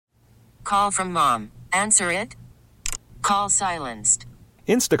call from mom. Answer it. Call silenced.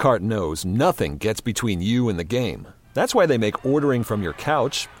 Instacart knows nothing gets between you and the game. That's why they make ordering from your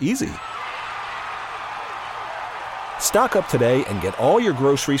couch easy. Stock up today and get all your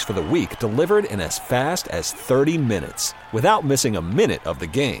groceries for the week delivered in as fast as 30 minutes without missing a minute of the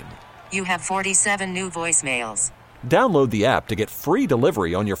game. You have 47 new voicemails. Download the app to get free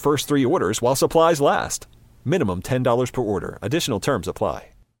delivery on your first 3 orders while supplies last. Minimum $10 per order. Additional terms apply.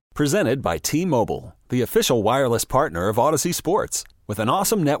 Presented by T-Mobile, the official wireless partner of Odyssey Sports. With an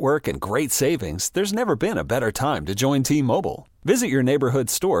awesome network and great savings, there's never been a better time to join T-Mobile. Visit your neighborhood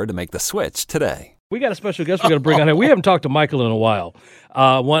store to make the switch today. We got a special guest we're going to bring on here. We haven't talked to Michael in a while.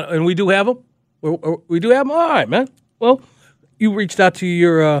 And we do have him? We do have him? All right, man. Well, you reached out to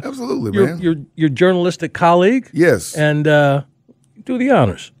your absolutely, man. Your journalistic colleague. Yes. And do the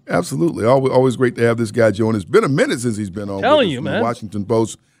honors. Absolutely. Always great to have this guy join us. It's been a minute since he's been on Telling with us you, from man. the Washington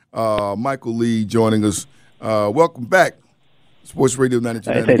Post. Michael Lee joining us. Welcome back. Sports Radio 92.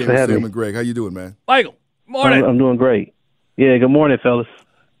 Hey, thanks for having Sam me. and Greg. How you doing, man? Michael, morning. I'm doing great. Yeah, good morning, fellas.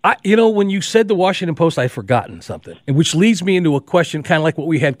 When you said the Washington Post, I'd forgotten something, and which leads me into a question, kind of like what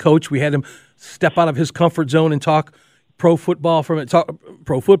we had Coach. We had him step out of his comfort zone and talk pro football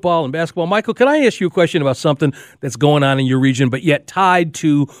pro football and basketball. Michael, can I ask you a question about something that's going on in your region, but yet tied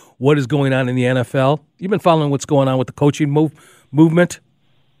to what is going on in the NFL? You've been following what's going on with the coaching movement?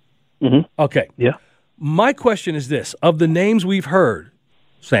 Mm-hmm. Okay. Yeah. My question is this. Of the names we've heard,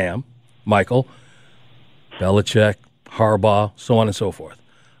 Sam, Michael, Belichick, Harbaugh, so on and so forth,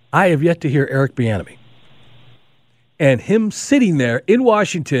 I have yet to hear Eric Bieniemy. And him sitting there in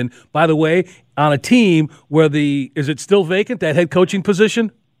Washington, by the way, on a team where is it still vacant, that head coaching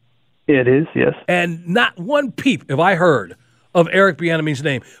position? It is, yes. And not one peep have I heard of Eric Bieniemy's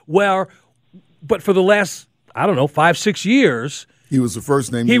name. But for the last, 5-6 years, he was the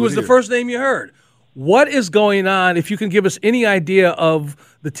first name. He was the first name you heard. What is going on? If you can give us any idea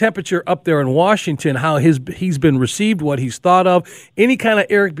of the temperature up there in Washington, how he's been received, what he's thought of, any kind of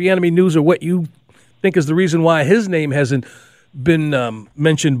Eric Bieniemy news, or what you think is the reason why his name hasn't been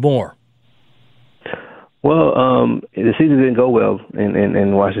mentioned more. Well, the season didn't go well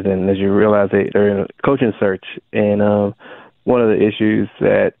in Washington, as you realize they're in a coaching search, and one of the issues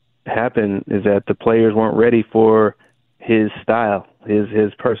that happened is that the players weren't ready for his style,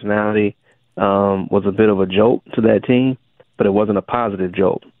 his personality. Was a bit of a jolt to that team, but it wasn't a positive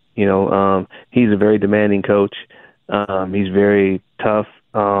jolt. He's a very demanding coach. He's very tough.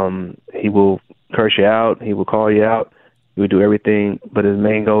 He will curse you out. He will call you out. He will do everything, but his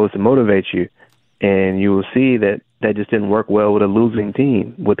main goal is to motivate you. And you will see that just didn't work well with a losing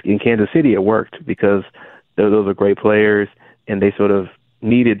team. In Kansas City, it worked because those are great players, and they sort of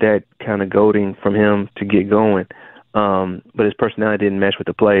needed that kind of goading from him to get going. But his personality didn't mesh with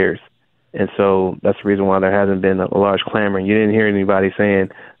the players. And so that's the reason why there hasn't been a large clamoring. You didn't hear anybody saying,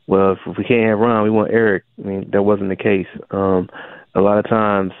 well, if we can't have Ron, we want Eric. I mean, that wasn't the case. A lot of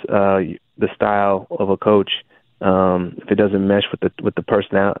times the style of a coach, if it doesn't mesh with the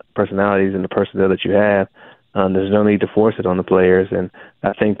personalities and the personnel that you have, there's no need to force it on the players. And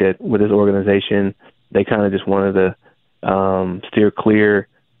I think that with this organization, they kind of just wanted to steer clear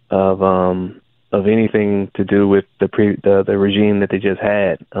of anything to do with the regime that they just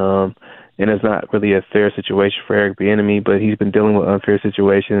had. And it's not really a fair situation for Eric Bieniemy, but he's been dealing with unfair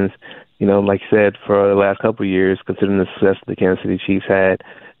situations, like you said, for the last couple of years, considering the success the Kansas City Chiefs had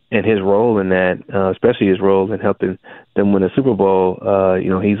and his role in that, especially his role in helping them win the Super Bowl.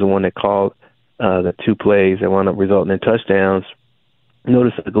 He's the one that called the 2 plays that wound up resulting in touchdowns.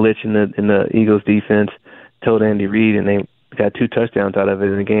 Notice a glitch in the Eagles defense, told Andy Reid, and they got 2 touchdowns out of it.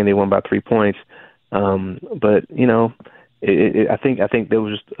 In the game, they won by 3 points. But I think there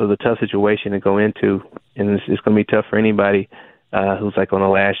was just a tough situation to go into, and it's going to be tough for anybody who's like on the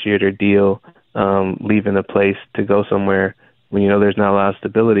last year of their deal, leaving a place to go somewhere when there's not a lot of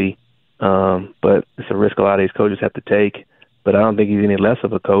stability. But it's a risk a lot of these coaches have to take. But I don't think he's any less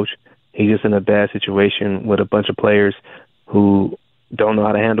of a coach. He's just in a bad situation with a bunch of players who don't know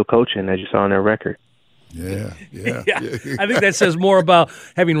how to handle coaching, as you saw in their record. Yeah. I think that says more about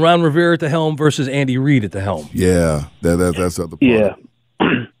having Ron Rivera at the helm versus Andy Reid at the helm. Yeah, that's the other part. Yeah.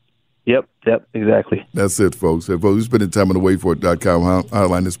 Yep, exactly. That's it, folks. We're spending time on the WaitFor.com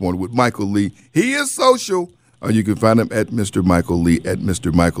hotline this morning with Michael Lee. He is social. You can find him at Mr. Michael Lee, at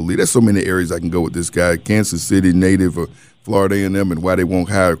Mr. Michael Lee. There's so many areas I can go with this guy. Kansas City native, or Florida A&M, and why they won't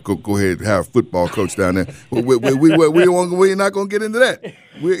go ahead and hire a football coach down there. We're not going to get into that.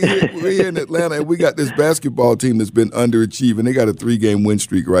 We're here in Atlanta, and we got this basketball team that's been underachieving. They got a 3-game win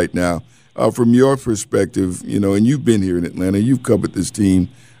streak right now. From your perspective, and you've been here in Atlanta, you've covered this team.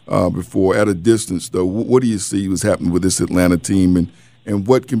 before. At a distance, though, what do you see was happening with this Atlanta team, and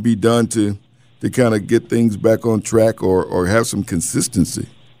what can be done to kind of get things back on track or have some consistency?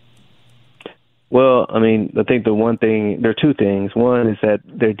 Well, I mean, I think there are two things. One is that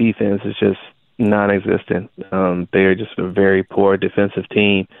their defense is just non-existent. They are just a very poor defensive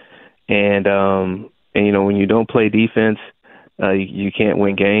team. And when you don't play defense, you can't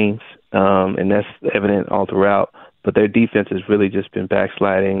win games. And that's evident all throughout. But their defense has really just been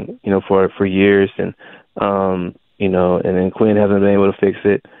backsliding, for years. And, and then Quinn hasn't been able to fix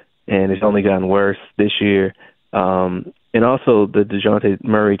it. And it's only gotten worse this year. And also the DeJounte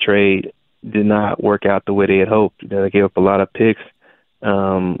Murray trade did not work out the way they had hoped. They gave up a lot of picks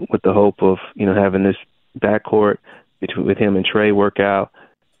with the hope of, having this backcourt with him and Trey work out.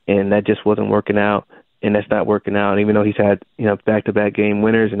 And that just wasn't working out. And that's not working out. Even though he's had, back-to-back game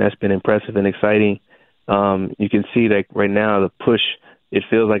winners, and that's been impressive and exciting, you can see that right now the push, it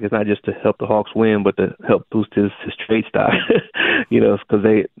feels like it's not just to help the Hawks win, but to help boost his trade stock. Because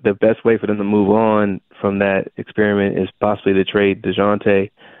the best way for them to move on from that experiment is possibly to trade DeJounte,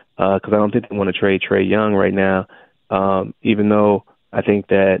 because I don't think they want to trade Trae Young right now, even though I think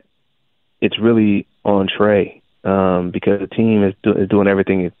that it's really on Trae, because the team is doing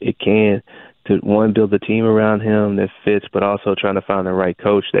everything it can to, one, build the team around him that fits, but also trying to find the right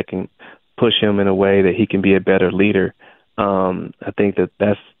coach that can push him in a way that he can be a better leader. I think that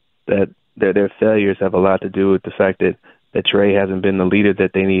their failures have a lot to do with the fact that Trae hasn't been the leader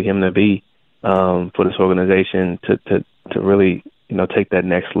that they need him to be for this organization to really take that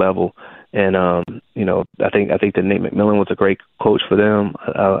next level. And I think that Nate McMillan was a great coach for them.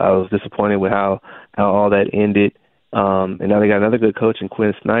 I was disappointed with how all that ended. And now they got another good coach in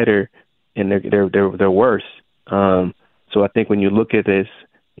Quinn Snyder, and they're worse. So I think when you look at this,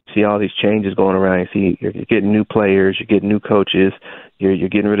 you see all these changes going around. You see you're getting new players, you're getting new coaches, you're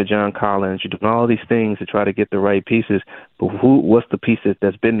getting rid of John Collins, you're doing all these things to try to get the right pieces. But what's the piece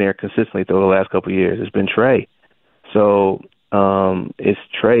that's been there consistently through the last couple of years? It's been Trae. So it's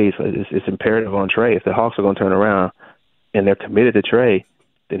Trae. So it's imperative on Trae. If the Hawks are going to turn around and they're committed to Trae,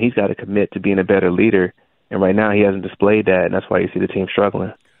 then he's got to commit to being a better leader. And right now he hasn't displayed that, and that's why you see the team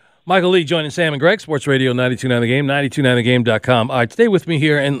struggling. Michael Lee joining Sam and Greg, Sports Radio 92.9 The Game, 92.9thegame.com. All right, stay with me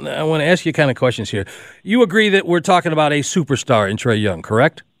here, and I want to ask you kind of questions here. You agree that we're talking about a superstar in Trae Young,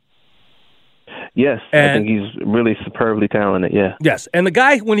 correct? Yes, I think he's really superbly talented, yeah. Yes, and the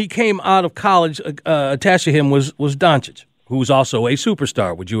guy, when he came out of college, attached to him was Doncic, who's also a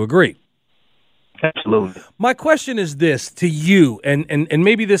superstar. Would you agree? Absolutely. My question is this to you, and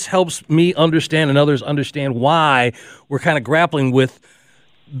maybe this helps me understand and others understand why we're kind of grappling with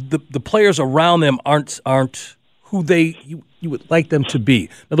the players around them aren't who you would like them to be. In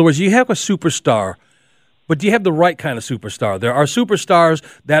other words, you have a superstar, but do you have the right kind of superstar? There are superstars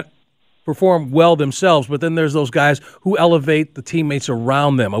that perform well themselves, but then there's those guys who elevate the teammates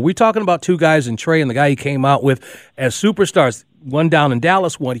around them. Are we talking about two guys in Trae and the guy he came out with as superstars, one down in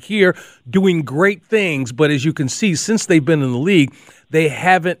Dallas, one here, doing great things, but as you can see, since they've been in the league, they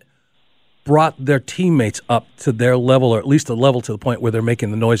haven't brought their teammates up to their level, or at least a level to the point where they're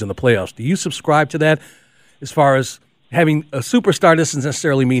making the noise in the playoffs. Do you subscribe to that as far as having a superstar doesn't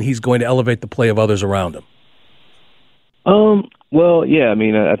necessarily mean he's going to elevate the play of others around him? Well, yeah, I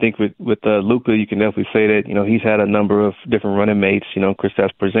mean, I think with Luka, you can definitely say that, he's had a number of different running mates,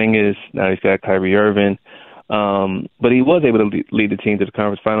 Kristaps Porzingis, now he's got Kyrie Irving, but he was able to lead the team to the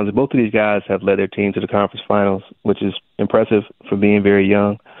conference finals. And both of these guys have led their team to the conference finals, which is impressive for being very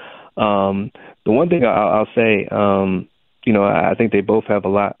young. The one thing I'll say, I think they both have a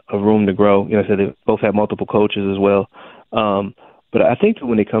lot of room to grow. I said they both have multiple coaches as well. But I think that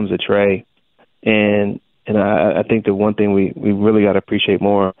when it comes to Trae, and I think the one thing we really got to appreciate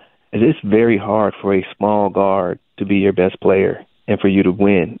more is it's very hard for a small guard to be your best player and for you to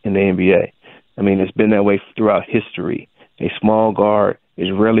win in the NBA. I mean, it's been that way throughout history. A small guard is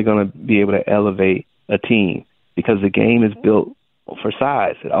rarely going to be able to elevate a team because the game is built for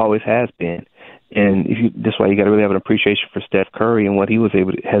size. It always has been. And that's why you got to really have an appreciation for Steph Curry and what he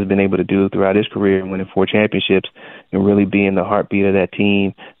has been able to do throughout his career, winning 4 championships and really being the heartbeat of that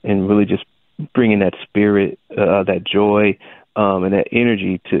team and really just bringing that spirit, that joy, and that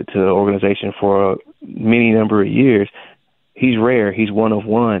energy to the organization for many number of years. He's rare. He's one of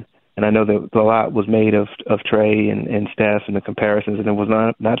one. And I know that a lot was made of Trae and Steph and the comparisons, and it was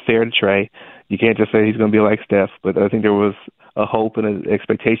not fair to Trae. You can't just say he's going to be like Steph, but I think there was a hope and an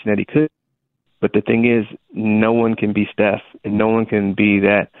expectation that he could. But the thing is, no one can be Steph, and no one can be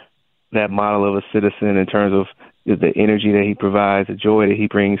that model of a citizen in terms of the energy that he provides, the joy that he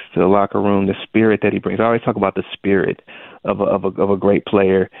brings to the locker room, the spirit that he brings. I always talk about the spirit of a great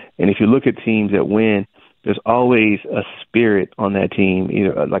player. And if you look at teams that win, there's always a spirit on that team,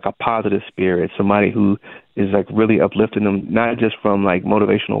 either like a positive spirit, somebody who is like really uplifting them, not just from like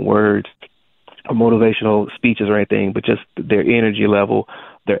motivational words or motivational speeches or anything, but just their energy level,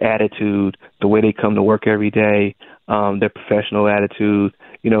 their attitude, the way they come to work every day, their professional attitude,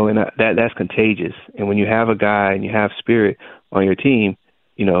 and that's contagious. And when you have a guy and you have spirit on your team,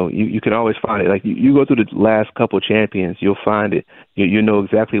 you can always find it. Like you go through the last couple of champions, you'll find it. You know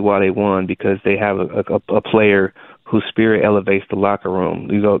exactly why they won, because they have a player whose spirit elevates the locker room.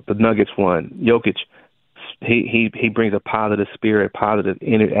 The Nuggets won. Jokic, he brings a positive spirit, positive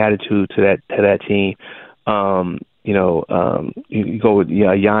attitude to that team. You go with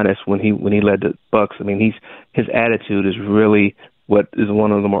Giannis when he led the Bucks. I mean, his attitude is really what is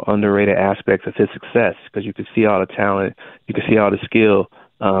one of the more underrated aspects of his success, because you can see all the talent, you can see all the skill.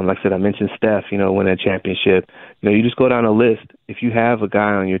 Like I said, I mentioned Steph, win that championship. You just go down a list. If you have a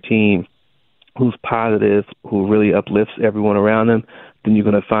guy on your team who's positive, who really uplifts everyone around them, then you're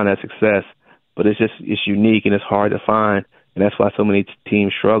going to find that success. But it's unique and it's hard to find, and that's why so many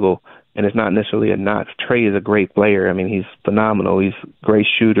teams struggle. And it's not necessarily a knock. Trey is a great player. I mean, he's phenomenal. He's a great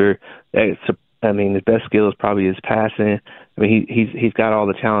shooter. His best skill is probably his passing. I mean, he's got all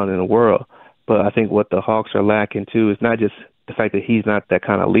the talent in the world. But I think what the Hawks are lacking, too, is not just the fact that he's not that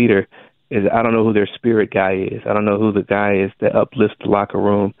kind of leader, is I don't know who their spirit guy is. I don't know who the guy is that uplifts the locker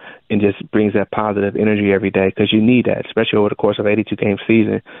room and just brings that positive energy every day, because you need that, especially over the course of an 82-game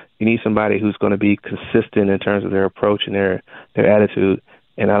season. You need somebody who's going to be consistent in terms of their approach and their attitude.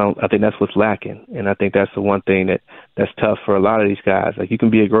 And I think that's what's lacking. And I think that's the one thing that's tough for a lot of these guys. Like, you can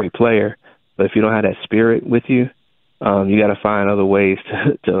be a great player, but if you don't have that spirit with you, you got to find other ways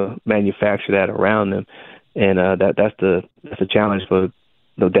to manufacture that around them. And that's the challenge for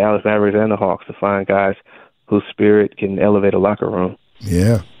the Dallas Mavericks and the Hawks, to find guys whose spirit can elevate a locker room.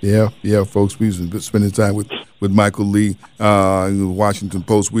 Yeah, folks. We've been spending time with Michael Lee in the Washington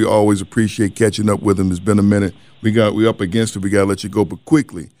Post. We always appreciate catching up with him. It's been a minute. We up against it. We got to let you go. But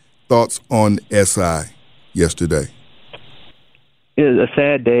quickly, thoughts on SI yesterday? It was a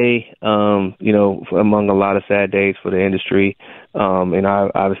sad day, among a lot of sad days for the industry. And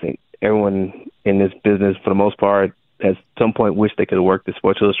obviously everyone in this business, for the most part, at some point wished they could have worked at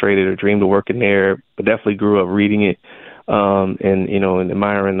Sports Illustrated or dreamed of working there, but definitely grew up reading it. And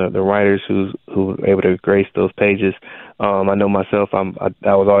admiring the writers who were able to grace those pages. I know myself, I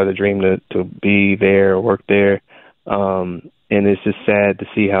was always a dream to be there or work there. And it's just sad to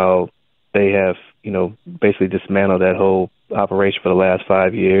see how they have, basically dismantled that whole operation for the last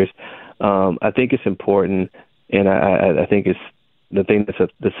 5 years. I think it's important, and I think it's the thing that's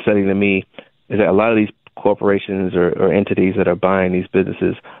upsetting to me is that a lot of these corporations or entities that are buying these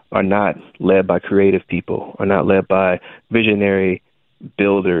businesses are not led by creative people, are not led by visionary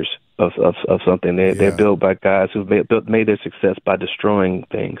builders of something. They're built by guys who've made their success by destroying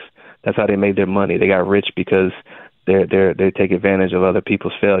things. That's how they made their money. They got rich because they take advantage of other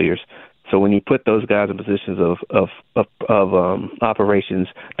people's failures. So when you put those guys in positions of operations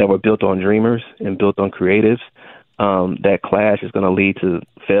that were built on dreamers and built on creatives, that clash is going to lead to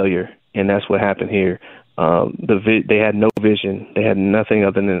failure, and that's what happened here. They had no vision. They had nothing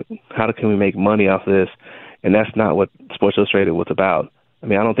other than how can we make money off of this, and that's not what Sports Illustrated was about. I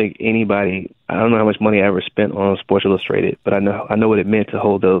mean, I don't know how much money I ever spent on Sports Illustrated, but I know what it meant to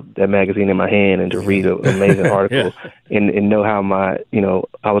hold that magazine in my hand and to read an amazing article and know how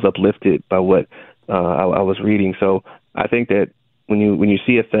I was uplifted by what I was reading. So I think that when you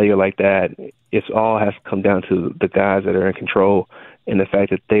see a failure like that, it all has to come down to the guys that are in control and the fact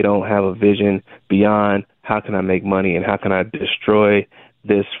that they don't have a vision beyond how can I make money and how can I destroy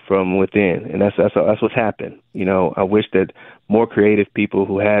this from within. And that's what's happened. I wish that more creative people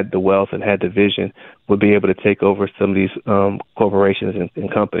who had the wealth and had the vision would be able to take over some of these corporations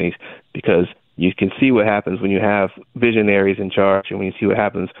and companies, because you can see what happens when you have visionaries in charge, and when you see what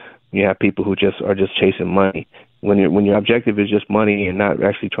happens when you have people who are just chasing money. When your objective is just money and not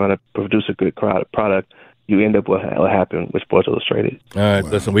actually trying to produce a good product, you end up what happened with Sports Illustrated. All right,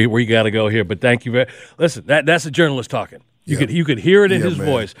 listen, we got to go here, but thank you. Listen, that's a journalist talking. You could hear it in his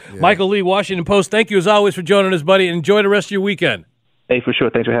voice. Yeah. Michael Lee, Washington Post, thank you as always for joining us, buddy, and enjoy the rest of your weekend. Hey, for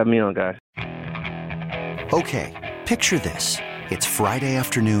sure. Thanks for having me on, guys. Okay, picture this. It's Friday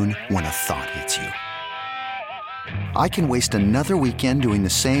afternoon when a thought hits you. I can waste another weekend doing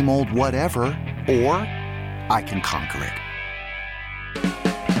the same old whatever, or I can conquer it.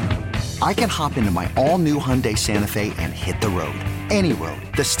 I can hop into my all-new Hyundai Santa Fe and hit the road. Any road.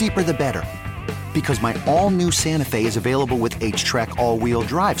 The steeper, the better. Because my all-new Santa Fe is available with H-Track all-wheel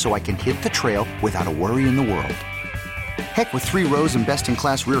drive, so I can hit the trail without a worry in the world. Heck, with 3 rows and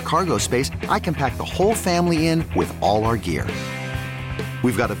best-in-class rear cargo space, I can pack the whole family in with all our gear.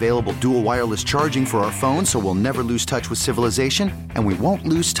 We've got available dual wireless charging for our phones, so we'll never lose touch with civilization, and we won't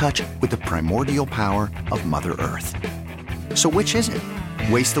lose touch with the primordial power of Mother Earth. So which is it?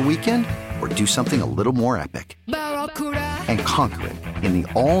 Waste the weekend or do something a little more epic? And conquer it in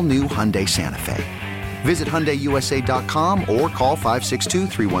the all-new Hyundai Santa Fe. Visit HyundaiUSA.com or call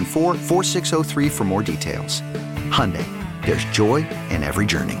 562-314-4603 for more details. Hyundai, there's joy in every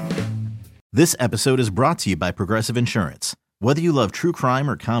journey. This episode is brought to you by Progressive Insurance. Whether you love true crime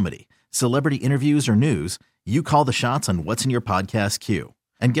or comedy, celebrity interviews or news, you call the shots on what's in your podcast queue.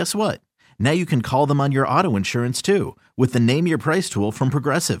 And guess what? Now you can call them on your auto insurance too with the Name Your Price tool from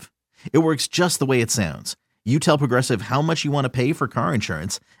Progressive. It works just the way it sounds. You tell Progressive how much you want to pay for car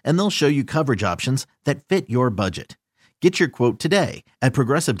insurance, and they'll show you coverage options that fit your budget. Get your quote today at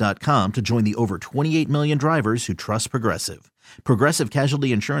Progressive.com to join the over 28 million drivers who trust Progressive. Progressive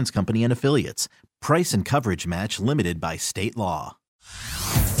Casualty Insurance Company and Affiliates. Price and coverage match limited by state law.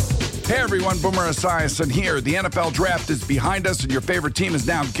 Hey everyone, Boomer Esiason here. The NFL Draft is behind us and your favorite team is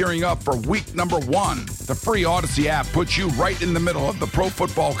now gearing up for week number 1. The free Odyssey app puts you right in the middle of the pro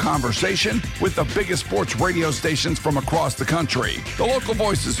football conversation with the biggest sports radio stations from across the country. The local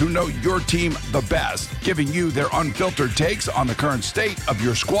voices who know your team the best, giving you their unfiltered takes on the current state of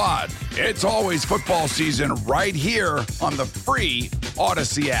your squad. It's always football season right here on the free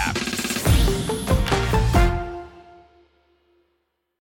Odyssey app.